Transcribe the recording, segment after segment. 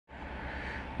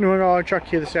New England Truck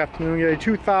here this afternoon. We got a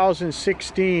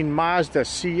 2016 Mazda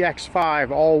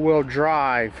CX-5 all-wheel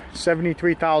drive,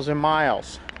 73,000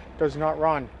 miles. Does not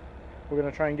run. We're going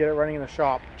to try and get it running in the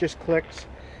shop. Just clicks.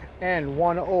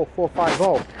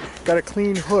 N10450. Got a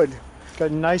clean hood. Got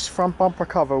a nice front bumper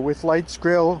cover with lights,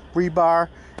 grille, rebar,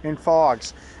 and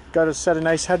fogs. Got a set of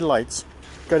nice headlights.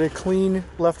 Got a clean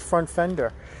left front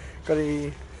fender. Got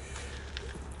a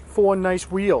 4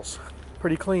 nice wheels.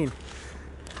 Pretty clean.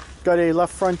 Got a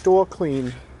left front door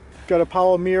clean. Got a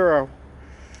power mirror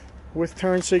with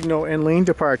turn signal and lane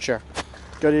departure.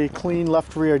 Got a clean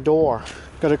left rear door.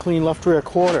 Got a clean left rear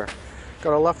quarter.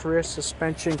 Got a left rear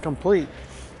suspension complete.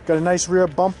 Got a nice rear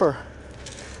bumper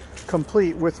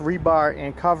complete with rebar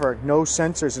and cover. No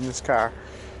sensors in this car.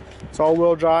 It's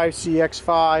all-wheel drive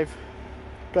CX-5.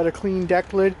 Got a clean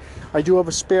deck lid. I do have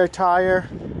a spare tire.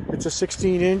 It's a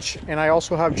 16-inch, and I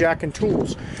also have jack and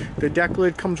tools. The deck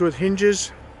lid comes with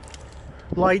hinges,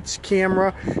 lights,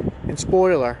 camera, and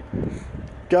spoiler.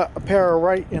 Got a pair of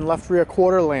right and left rear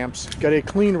quarter lamps. Got a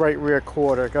clean right rear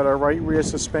quarter. Got a right rear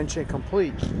suspension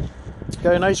complete.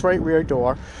 Got a nice right rear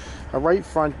door, a right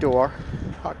front door,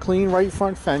 a clean right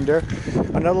front fender,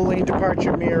 another lane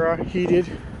departure mirror, heated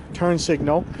turn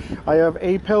signal. I have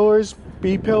A pillars,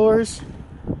 B pillars,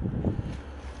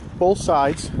 both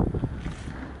sides.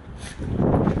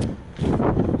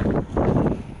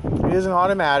 It is an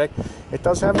automatic. It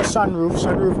does have a sunroof.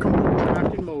 Sunroof comes with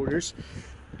tracking motors.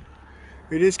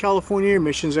 It is California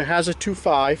emissions. It has a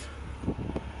 2.5.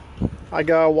 I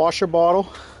got a washer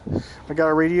bottle. I got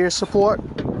a radiator support.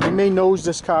 You may nose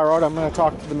this car out. I'm going to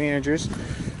talk to the managers.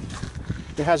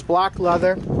 It has black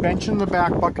leather, bench in the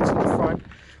back, buckets in the front,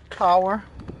 power,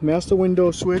 master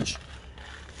window switch.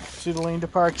 See the lane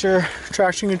departure,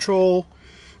 traction control,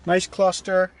 nice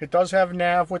cluster. It does have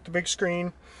nav with the big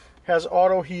screen. Has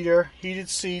auto heater, heated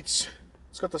seats.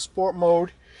 It's got the sport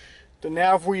mode, the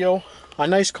nav wheel, a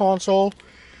nice console.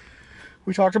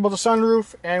 We talked about the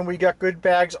sunroof, and we got good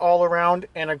bags all around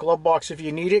and a glove box. If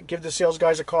you need it, give the sales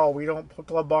guys a call. We don't put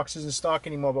glove boxes in stock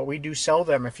anymore, but we do sell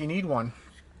them if you need one.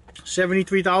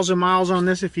 73,000 miles on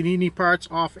this. If you need any parts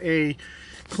off a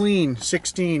clean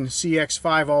 16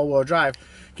 CX-5 all-wheel drive,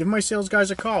 give my sales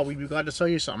guys a call. We'd be glad to sell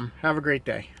you something. Have a great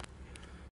day.